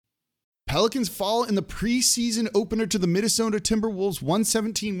Pelicans fall in the preseason opener to the Minnesota Timberwolves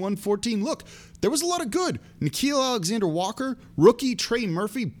 117-114. Look, there was a lot of good. Nickeil Alexander-Walker, rookie Trey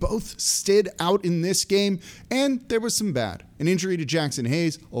Murphy both stood out in this game, and there was some bad. An injury to Jackson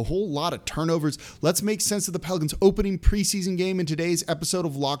Hayes, a whole lot of turnovers. Let's make sense of the Pelicans' opening preseason game in today's episode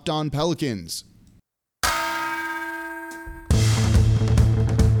of Locked On Pelicans.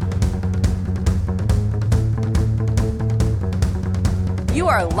 You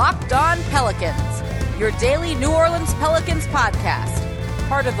are Locked On Pelicans, your daily New Orleans Pelicans podcast.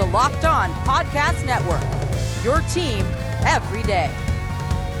 Part of the Locked On Podcast Network, your team every day.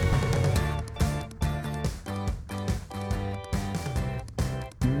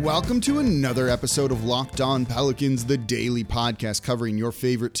 Welcome to another episode of Locked On Pelicans, the daily podcast covering your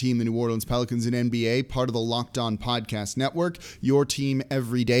favorite team, the New Orleans Pelicans in NBA, part of the Locked On Podcast Network, your team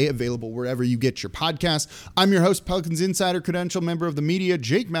every day, available wherever you get your podcasts. I'm your host, Pelicans Insider, credential member of the media,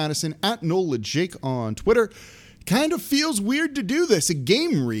 Jake Madison, at NolaJake on Twitter. Kind of feels weird to do this, a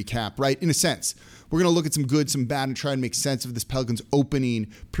game recap, right, in a sense. We're going to look at some good, some bad, and try and make sense of this Pelicans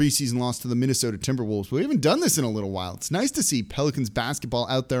opening preseason loss to the Minnesota Timberwolves. We haven't done this in a little while. It's nice to see Pelicans basketball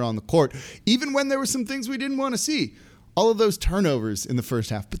out there on the court, even when there were some things we didn't want to see. All of those turnovers in the first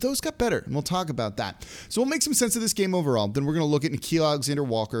half, but those got better, and we'll talk about that. So we'll make some sense of this game overall. Then we're going to look at Nickeil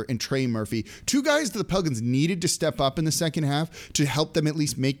Alexander-Walker and Trey Murphy, two guys that the Pelicans needed to step up in the second half to help them at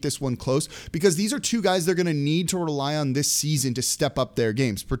least make this one close, because these are two guys they're going to need to rely on this season to step up their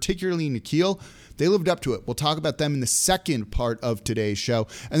games, particularly Nickeil. They lived up to it. We'll talk about them in the second part of today's show.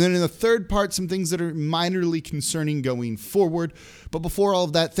 And then in the third part, some things that are minorly concerning going forward. But before all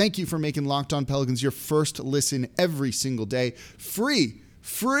of that, thank you for making Locked On Pelicans your first listen every single day. Free.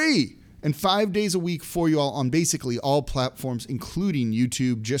 And 5 days a week for you all on basically all platforms, including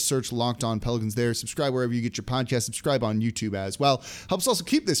YouTube. Just search Locked On Pelicans there. Subscribe wherever you get your podcast. Subscribe on YouTube as well. Helps also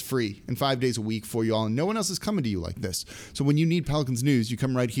keep this free and 5 days a week for you all. And no one else is coming to you like this. So when you need Pelicans news, you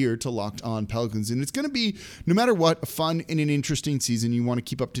come right here to Locked On Pelicans. And it's going to be, no matter what, a fun and an interesting season. You want to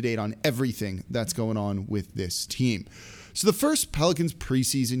keep up to date on everything that's going on with this team. So the first Pelicans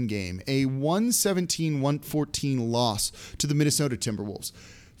preseason game, a 117-114 loss to the Minnesota Timberwolves.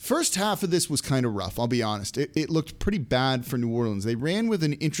 First half of this was kind of rough, I'll be honest. It looked pretty bad for New Orleans. They ran with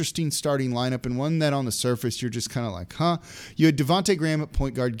an interesting starting lineup, and one that on the surface you're just kind of like, huh? You had Devontae Graham at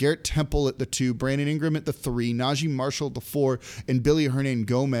point guard, Garrett Temple at the 2, Brandon Ingram at the 3, Najee Marshall at the 4, and Billy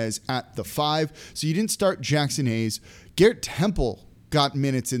Hernangomez at the 5. So you didn't start Jackson Hayes. Garrett Temple got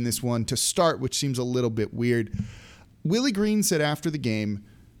minutes in this one to start, which seems a little bit weird. Willie Green said after the game,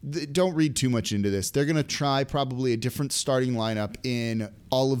 don't read too much into this. They're going to try probably a different starting lineup in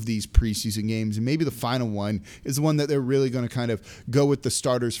all of these preseason games, and maybe the final one is the one that they're really going to kind of go with the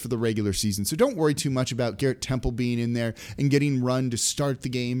starters for the regular season. So don't worry too much about Garrett Temple being in there and getting run to start the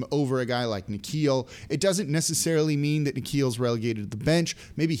game over a guy like Nickeil. It doesn't necessarily mean that Nickeil's relegated to the bench.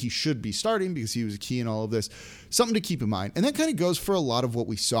 Maybe he should be starting because he was a key in all of this. Something to keep in mind. And that kind of goes for a lot of what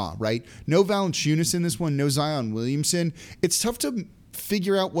we saw, right? No Valanciunas in this one, no Zion Williamson. It's tough to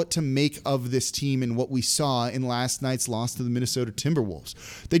figure out what to make of this team and what we saw in last night's loss to the Minnesota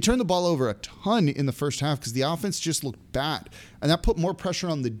Timberwolves. They turned the ball over a ton in the first half because the offense just looked bad. And that put more pressure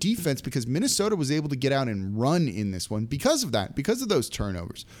on the defense because Minnesota was able to get out and run in this one because of that, because of those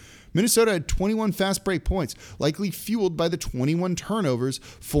turnovers. Minnesota had 21 fast break points, likely fueled by the 21 turnovers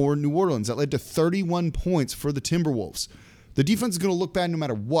for New Orleans. That led to 31 points for the Timberwolves. The defense is going to look bad no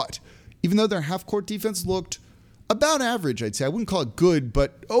matter what. Even though their half-court defense looked about average, I'd say. I wouldn't call it good,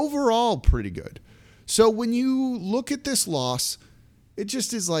 but overall pretty good. So when you look at this loss, it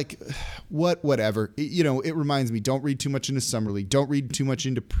just is like, whatever. It reminds me, don't read too much into Summer League. Don't read too much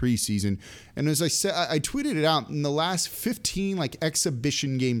into preseason. And as I said, I tweeted it out in the last 15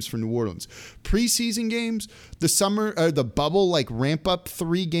 exhibition games for New Orleans. Preseason games, the bubble ramp up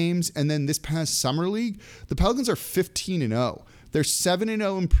 3 games, and then this past Summer League, the Pelicans are 15-0. They're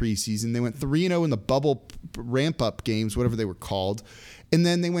 7-0 in preseason. They went 3-0 in the bubble ramp-up games, whatever they were called. And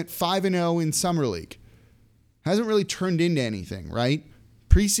then they went 5-0 in Summer League. Hasn't really turned into anything, right?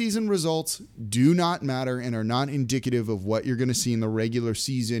 Preseason results do not matter and are not indicative of what you're going to see in the regular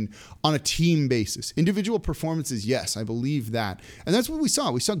season on a team basis. Individual performances, yes, I believe that. And that's what we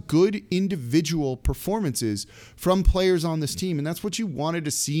saw. We saw good individual performances from players on this team, and that's what you wanted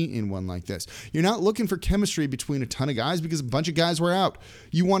to see in one like this. You're not looking for chemistry between a ton of guys because a bunch of guys were out.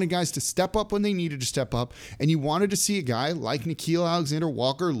 You wanted guys to step up when they needed to step up, and you wanted to see a guy like Nickeil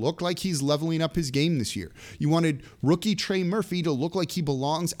Alexander-Walker look like he's leveling up his game this year. You wanted rookie Trey Murphy to look like he belongs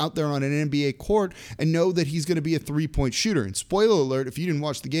out there on an NBA court and know that he's going to be a three-point shooter. And spoiler alert, if you didn't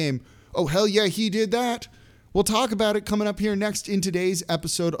watch the game, oh, hell yeah, he did that. We'll talk about it coming up here next in today's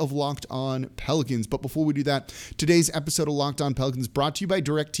episode of Locked On Pelicans. But before we do that, today's episode of Locked On Pelicans brought to you by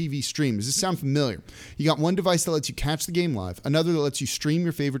DirecTV Stream. Does this sound familiar? You got one device that lets you catch the game live, another that lets you stream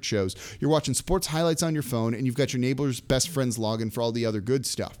your favorite shows, you're watching sports highlights on your phone, and you've got your neighbor's best friend's login for all the other good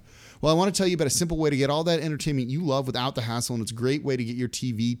stuff. Well, I want to tell you about a simple way to get all that entertainment you love without the hassle, and it's a great way to get your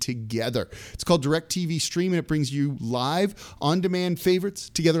TV together. It's called DirecTV Stream, and it brings you live, on-demand favorites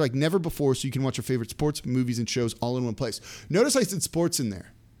together like never before, so you can watch your favorite sports, movies, and shows all in one place. Notice I said sports in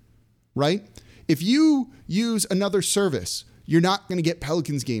there, right? If you use another service, you're not going to get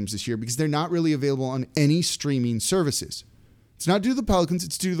Pelicans games this year because they're not really available on any streaming services. It's not due to the Pelicans,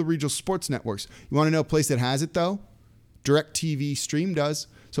 it's due to the regional sports networks. You want to know a place that has it, though? DirecTV Stream does.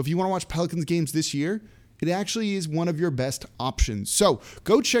 So if you want to watch Pelicans games this year, it actually is one of your best options. So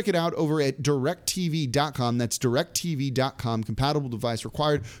go check it out over at directtv.com. That's directtv.com. Compatible device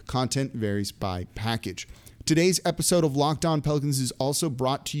required. Content varies by package. Today's episode of Locked On Pelicans is also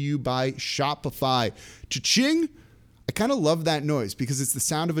brought to you by Shopify. Cha-ching! I kind of love that noise because it's the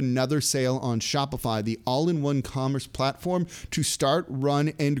sound of another sale on Shopify, the all-in-one commerce platform to start,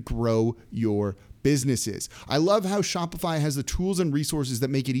 run, and grow your businesses. I love how Shopify has the tools and resources that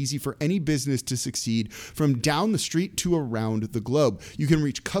make it easy for any business to succeed from down the street to around the globe. You can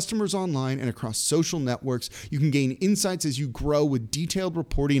reach customers online and across social networks. You can gain insights as you grow with detailed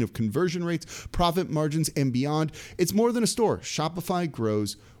reporting of conversion rates, profit margins, and beyond. It's more than a store. Shopify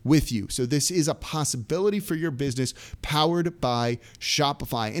grows with you. So this is a possibility for your business powered by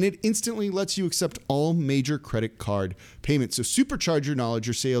Shopify, and it instantly lets you accept all major credit card payments. So supercharge your knowledge,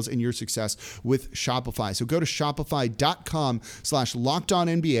 your sales, and your success with Shopify. So go to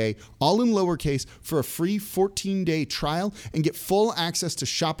shopify.com/LockedOnNBA, all in lowercase, for a free 14-day trial and get full access to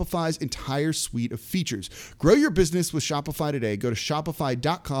Shopify's entire suite of features. Grow your business with Shopify today. Go to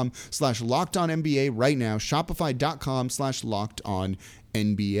shopify.com/LockedOnNBA right now.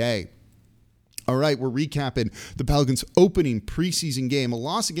 Shopify.com/LockedOnNBA. All right, we're recapping the Pelicans' opening preseason game, a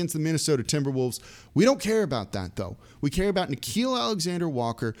loss against the Minnesota Timberwolves. We don't care about that, though. We care about Nickeil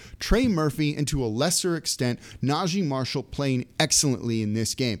Alexander-Walker, Trey Murphy, and to a lesser extent, Naji Marshall playing excellently in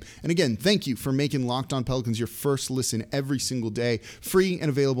this game. And again, thank you for making Locked On Pelicans your first listen every single day, free and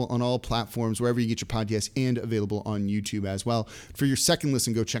available on all platforms, wherever you get your podcasts, and available on YouTube as well. For your second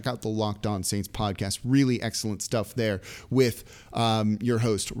listen, go check out the Locked On Saints podcast. Really excellent stuff there with your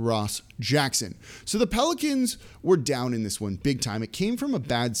host, Ross Jackson. So the Pelicans were down in this one big time. It came from a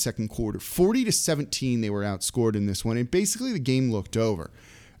bad second quarter. 40-17 they were outscored in this one, and basically the game looked over.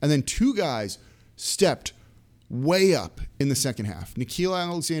 And then two guys stepped way up in the second half, Nickeil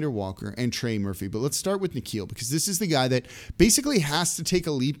Alexander-Walker and Trey Murphy. But let's start with Nickeil, because this is the guy that basically has to take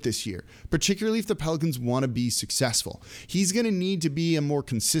a leap this year, particularly if the Pelicans want to be successful. He's going to need to be a more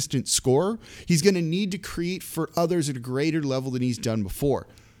consistent scorer. He's going to need to create for others at a greater level than he's done before.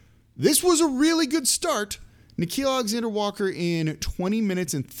 This was a really good start. Nickeil Alexander-Walker in 20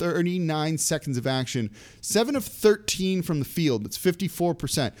 minutes and 39 seconds of action, 7 of 13 from the field. That's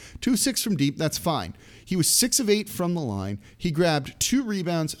 54%. 2-6 from deep. That's fine. He was 6 of 8 from the line. He grabbed 2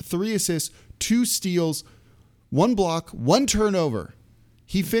 rebounds, 3 assists, 2 steals, 1 block, 1 turnover.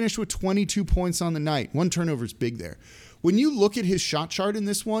 He finished with 22 points on the night. 1 turnover is big there. When you look at his shot chart in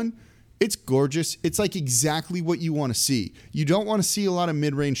this one, it's gorgeous. It's like exactly what you want to see. You don't want to see a lot of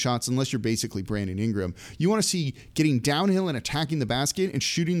mid-range shots unless you're basically Brandon Ingram. You want to see getting downhill and attacking the basket and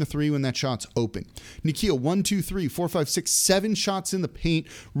shooting the three when that shot's open. Nickeil, 1, 2, 3, 4, 5, 6, 7 shots in the paint,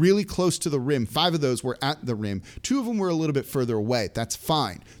 really close to the rim. 5 of those were at the rim. 2 of them were a little bit further away. That's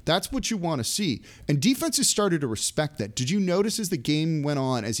fine. That's what you want to see. And defenses started to respect that. Did you notice as the game went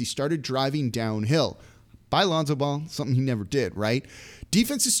on, as he started driving downhill? By Lonzo Ball, something he never did, right?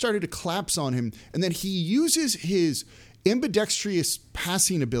 Defenses started to collapse on him, and then he uses his ambidextrous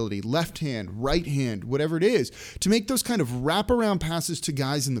passing ability, left hand, right hand, whatever it is, to make those kind of wraparound passes to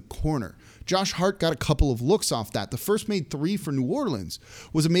guys in the corner. Josh Hart got a couple of looks off that. The first made 3 for New Orleans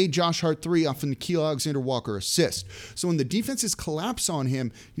was a made Josh Hart 3 off an Nickeil Alexander-Walker assist. So when the defenses collapse on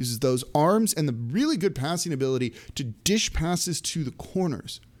him, he uses those arms and the really good passing ability to dish passes to the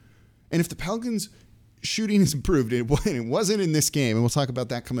corners. And if the Pelicans shooting is improved, and it wasn't in this game, and we'll talk about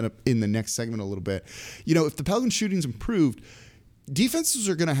that coming up in the next segment a little bit. You know, if the Pelicans shooting's improved, defenses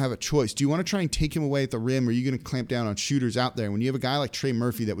are going to have a choice. Do you want to try and take him away at the rim, or are you going to clamp down on shooters out there? When you have a guy like Trey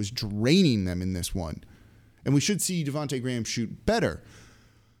Murphy that was draining them in this one, and we should see Devontae Graham shoot better,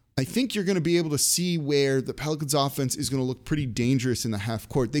 I think you're going to be able to see where the Pelicans offense is going to look pretty dangerous in the half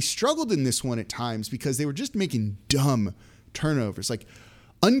court. They struggled in this one at times because they were just making dumb turnovers, like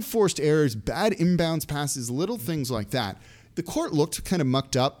unforced errors, bad inbounds passes, little things like that. The court looked kind of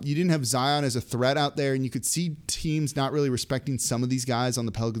mucked up. You didn't have Zion as a threat out there, and you could see teams not really respecting some of these guys on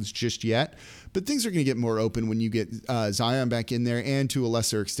the Pelicans just yet. But things are going to get more open when you get Zion back in there, and to a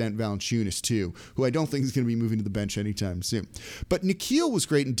lesser extent, Valanciunas too, who I don't think is going to be moving to the bench anytime soon. But Nickeil was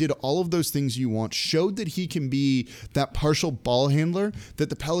great and did all of those things you want, showed that he can be that partial ball handler that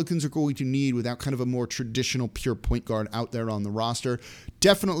the Pelicans are going to need without kind of a more traditional pure point guard out there on the roster.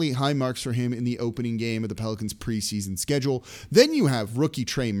 Definitely high marks for him in the opening game of the Pelicans preseason schedule. Then you have rookie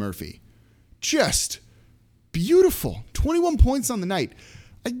Trey Murphy. Just beautiful. 21 points on the night.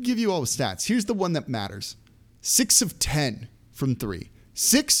 I can give you all the stats. Here's the one that matters. 6 of 10 from 3.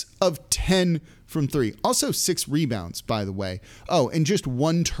 6 of 10 from 3. Also 6 rebounds, by the way. Oh, and just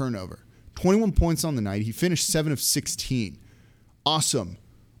 1 turnover. 21 points on the night. He finished 7 of 16. Awesome.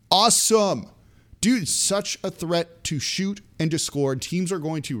 Awesome. Dude, such a threat to shoot and to score. Teams are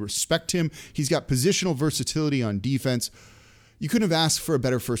going to respect him. He's got positional versatility on defense. You couldn't have asked for a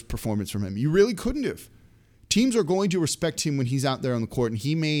better first performance from him. You really couldn't have. Teams are going to respect him when he's out there on the court, and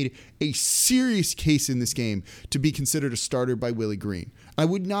he made a serious case in this game to be considered a starter by Willie Green. I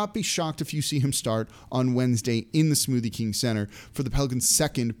would not be shocked if you see him start on Wednesday in the Smoothie King Center for the Pelicans'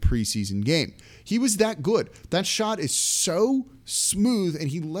 second preseason game. He was that good. That shot is so smooth, and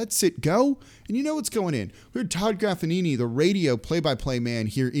he lets it go, and you know what's going in. We heard Todd Graffinini, the radio play-by-play man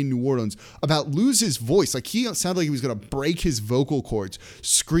here in New Orleans, about lose his voice. Like, he sounded like he was going to break his vocal cords,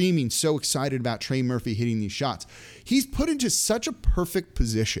 screaming, so excited about Trey Murphy hitting these shots. He's put into such a perfect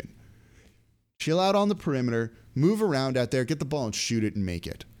position. Chill out on the perimeter, move around out there, get the ball and shoot it and make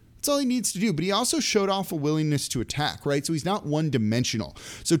it. That's all he needs to do. But he also showed off a willingness to attack, right? So he's not one-dimensional.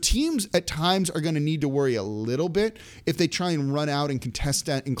 So teams at times are going to need to worry a little bit if they try and run out and contest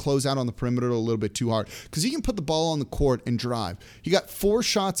that and close out on the perimeter a little bit too hard, because he can put the ball on the court and drive. He got 4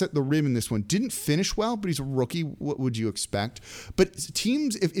 shots at the rim in this one. Didn't finish well, but he's a rookie. What would you expect? But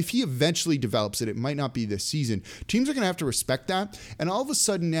teams, if he eventually develops it, it might not be this season, teams are going to have to respect that. And all of a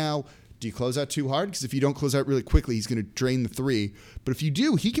sudden now, do you close out too hard? Because if you don't close out really quickly, he's going to drain the 3. But if you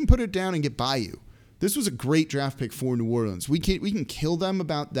do, he can put it down and get by you. This was a great draft pick for New Orleans. We can kill them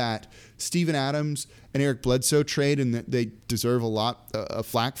about that Steven Adams and Eric Bledsoe trade, and they deserve a lot of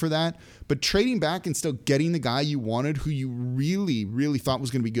flack for that. But trading back and still getting the guy you wanted, who you really, really thought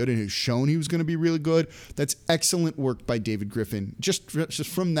was going to be good and who's shown he was going to be really good, that's excellent work by David Griffin, just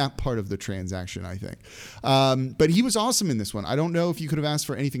from that part of the transaction, I think. But he was awesome in this one. I don't know if you could have asked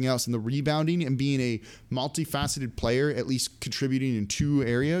for anything else. In the rebounding and being a multifaceted player, at least contributing in 2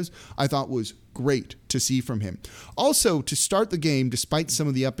 areas, I thought was great to see from him. Also, to start the game, despite some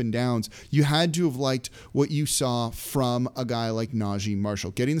of the up and downs, you had to have liked what you saw from a guy like Najee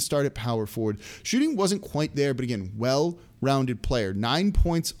Marshall. Getting the start at power forward. Shooting wasn't quite there, but again, well-rounded player. 9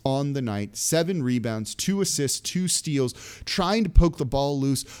 points on the night, 7 rebounds, 2 assists, 2 steals, trying to poke the ball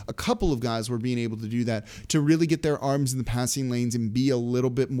loose. A couple of guys were being able to do that to really get their arms in the passing lanes and be a little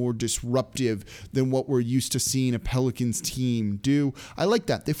bit more disruptive than what we're used to seeing a Pelicans team do. I like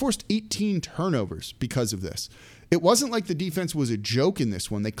that. They forced 18 turnovers because of this. It wasn't like the defense was a joke in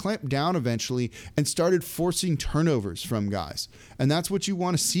this one. They clamped down eventually and started forcing turnovers from guys. And that's what you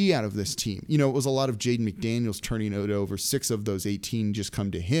want to see out of this team. You know, it was a lot of Jaden McDaniels turning it over. 6 of those 18 just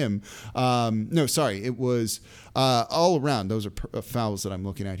come to him. It was all around. Those are fouls that I'm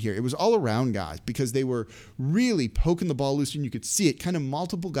looking at here. It was all around guys because they were really poking the ball loose and you could see it. Kind of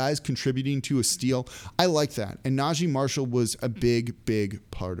multiple guys contributing to a steal. I like that. And Najee Marshall was a big, big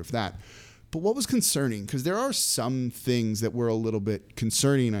part of that. But what was concerning, because there are some things that were a little bit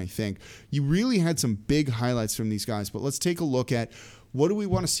concerning, I think. You really had some big highlights from these guys, but let's take a look at what do we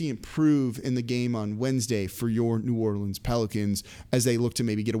want to see improve in the game on Wednesday for your New Orleans Pelicans as they look to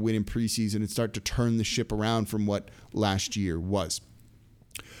maybe get a win in preseason and start to turn the ship around from what last year was.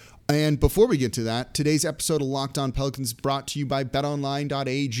 And before we get to that, today's episode of Locked On Pelicans is brought to you by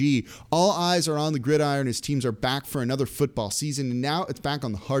BetOnline.ag. All eyes are on the gridiron as teams are back for another football season, and now it's back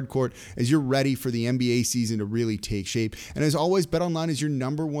on the hard court as you're ready for the NBA season to really take shape. And as always, BetOnline is your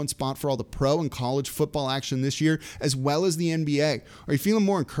number one spot for all the pro and college football action this year, as well as the NBA. Are you feeling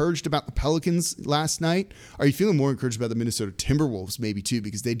more encouraged about the Pelicans last night? Are you feeling more encouraged about the Minnesota Timberwolves maybe too,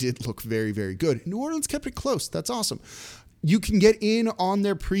 because they did look very, very good. New Orleans kept it close. That's awesome. You can get in on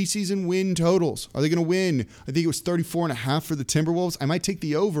their preseason win totals. Are they going to win? I think it was 34.5 for the Timberwolves. I might take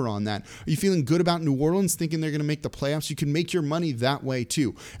the over on that. Are you feeling good about New Orleans, thinking they're going to make the playoffs? You can make your money that way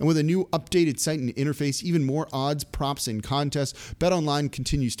too. And with a new updated site and interface, even more odds, props, and contests, BetOnline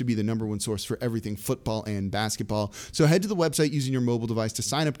continues to be the number one source for everything football and basketball. So head to the website using your mobile device to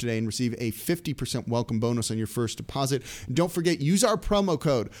sign up today and receive a 50% welcome bonus on your first deposit. And don't forget, use our promo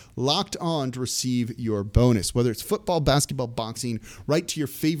code LOCKEDON to receive your bonus. Whether it's football, basketball, basketball, boxing, right to your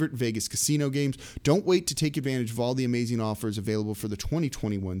favorite Vegas casino games. Don't wait to take advantage of all the amazing offers available for the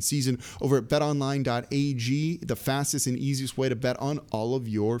 2021 season over at betonline.ag, the fastest and easiest way to bet on all of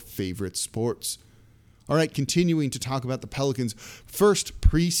your favorite sports. All right, continuing to talk about the Pelicans' first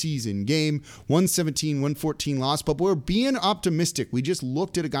preseason game, 117-114 loss, but we're being optimistic. We just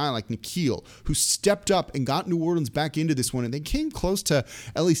looked at a guy like Nickeil, who stepped up and got New Orleans back into this one, and they came close to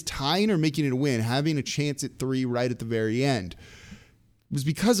at least tying or making it a win, having a chance at 3 right at the very end. It was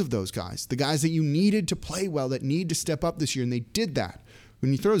because of those guys, the guys that you needed to play well, that need to step up this year, and they did that.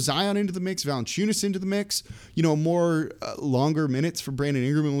 When you throw Zion into the mix, Valanciunas into the mix, more longer minutes for Brandon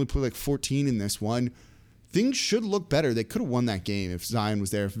Ingram, only played like 14 in this one. Things should look better. They could have won that game if Zion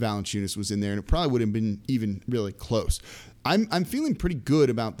was there, if Valanciunas was in there, and it probably would have been even really close. I'm feeling pretty good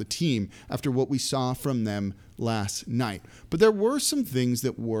about the team after what we saw from them last night. But there were some things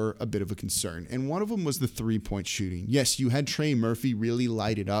that were a bit of a concern, and one of them was the three-point shooting. Yes, you had Trey Murphy really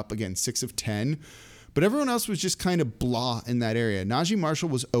light it up, again, 6 of 10. But everyone else was just kind of blah in that area. Najee Marshall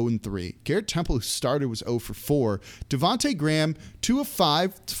was 0-3. Garrett Temple, who started, was 0-4. Devontae Graham, 2 of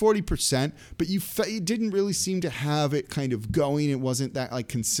 5, 40%. But you didn't really seem to have it kind of going. It wasn't that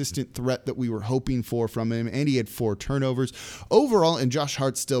consistent threat that we were hoping for from him. And he had 4 turnovers. Overall, and Josh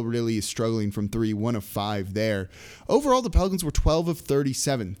Hart still really is struggling from 3, 1 of 5 there. Overall, the Pelicans were 12 of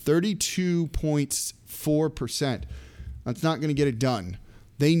 37, 32.4%. That's not going to get it done.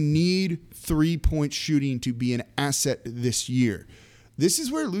 They need three-point shooting to be an asset this year. This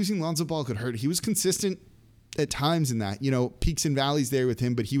is where losing Lonzo Ball could hurt. He was consistent at times in that, peaks and valleys there with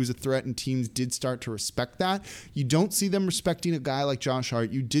him, but he was a threat and teams did start to respect that. You don't see them respecting a guy like Josh Hart.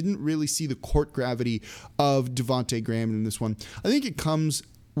 You didn't really see the court gravity of Devontae Graham in this one. I think it comes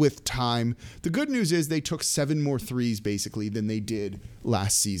with time. The good news is they took 7 more threes basically than they did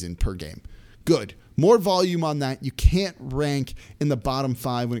last season per game. Good. More volume on that. You can't rank in the bottom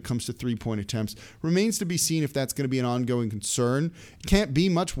 5 when it comes to three-point attempts. Remains to be seen if that's going to be an ongoing concern. It can't be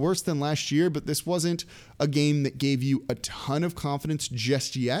much worse than last year, but this wasn't a game that gave you a ton of confidence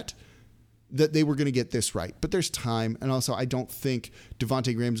just yet that they were going to get this right. But there's time, and also I don't think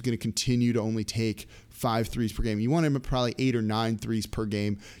Devontae Graham is going to continue to only take 5 threes per game. You want him at probably 8 or 9 threes per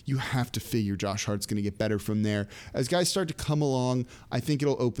game. You have to figure Josh Hart's going to get better from there. As guys start to come along, I think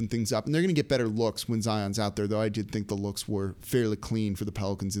it'll open things up, and they're going to get better looks when Zion's out there, though I did think the looks were fairly clean for the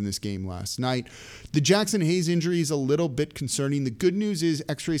Pelicans in this game last night. The Jackson Hayes injury is a little bit concerning. The good news is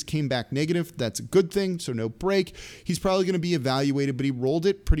x-rays came back negative. That's a good thing, so no break. He's probably going to be evaluated, but he rolled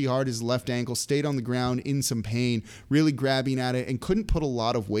it pretty hard. His left ankle stayed on the ground in some pain, really grabbing at it, and couldn't put a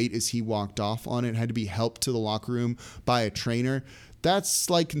lot of weight as he walked off on it. Had to be helped to the locker room by a trainer. That's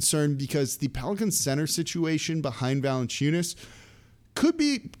slight concern because the Pelicans center situation behind Valanciunas could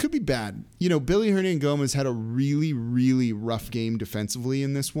be bad. Billy Hernangomez had a really, really rough game defensively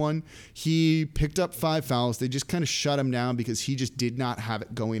in this one. He picked up 5 fouls. They just kind of shut him down because he just did not have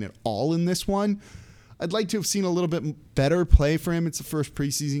it going at all in this one. I'd like to have seen a little bit better play for him. It's the first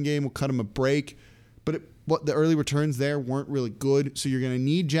preseason game. We'll cut him a break. But the early returns there weren't really good. So you're going to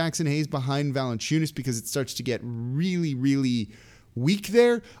need Jackson Hayes behind Valanciunas because it starts to get really, really weak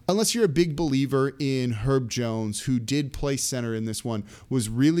there. Unless you're a big believer in Herb Jones, who did play center in this one, was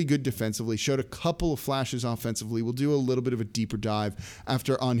really good defensively, showed a couple of flashes offensively. We'll do a little bit of a deeper dive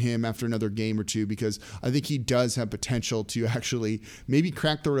on him after another game or two because I think he does have potential to actually maybe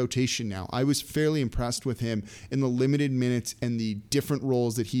crack the rotation now. I was fairly impressed with him in the limited minutes and the different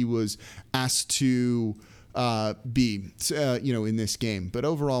roles that he was asked to in this game. But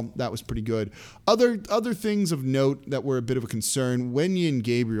overall, that was pretty good. Other things of note that were a bit of a concern, Wenyen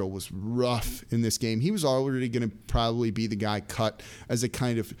Gabriel was rough in this game. He was already going to probably be the guy cut as a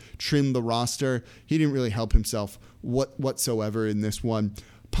kind of trim the roster. He didn't really help himself whatsoever in this one.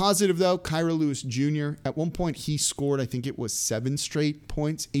 Positive, though, Kira Lewis Jr. At one point, he scored, I think it was 8 straight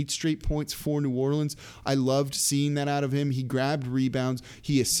points for New Orleans. I loved seeing that out of him. He grabbed rebounds.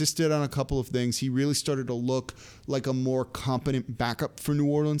 He assisted on a couple of things. He really started to look like a more competent backup for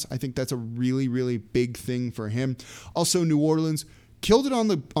New Orleans. I think that's a really, really big thing for him. Also, New Orleans killed it on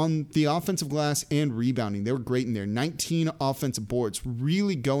the offensive glass and rebounding. They were great in there. 19 offensive boards,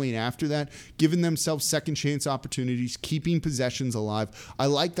 really going after that, giving themselves second chance opportunities, keeping possessions alive. I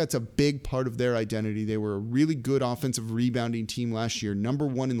like that's a big part of their identity. They were a really good offensive rebounding team last year, number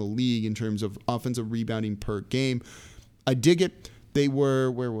 1 in the league in terms of offensive rebounding per game. I dig it. They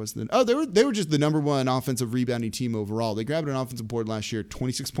were, they were just the number one offensive rebounding team overall. They grabbed an offensive board last year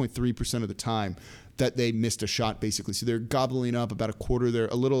 26.3% of the time that they missed a shot, basically. So they're gobbling up about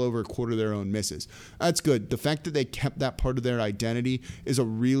a little over a quarter of their own misses. That's good. The fact that they kept that part of their identity is a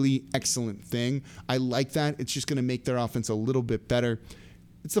really excellent thing. I like that. It's just going to make their offense a little bit better.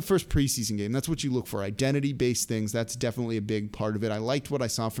 It's the first preseason game. That's what you look for. Identity-based things, that's definitely a big part of it. I liked what I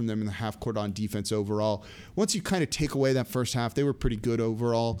saw from them in the half court on defense overall. Once you kind of take away that first half, they were pretty good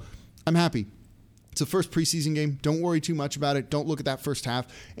overall. I'm happy. It's the first preseason game. Don't worry too much about it. Don't look at that first half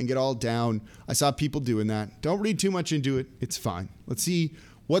and get all down. I saw people doing that. Don't read too much into it. It's fine. Let's see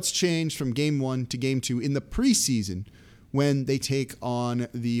what's changed from game 1 to game 2 in the preseason when they take on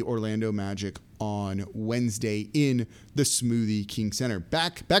the Orlando Magic on Wednesday in the Smoothie King Center.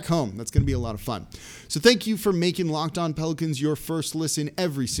 Back home. That's going to be a lot of fun. So thank you for making Locked On Pelicans your first listen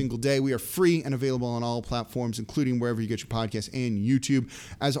every single day. We are free and available on all platforms, including wherever you get your podcasts and YouTube.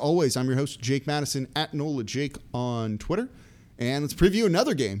 As always, I'm your host, Jake Madison, at NOLA Jake on Twitter. And let's preview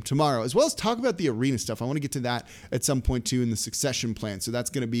another game tomorrow, as well as talk about the arena stuff. I want to get to that at some point, too, in the succession plan. So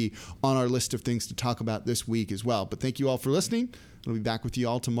that's going to be on our list of things to talk about this week as well. But thank you all for listening. I'll be back with you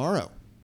all tomorrow.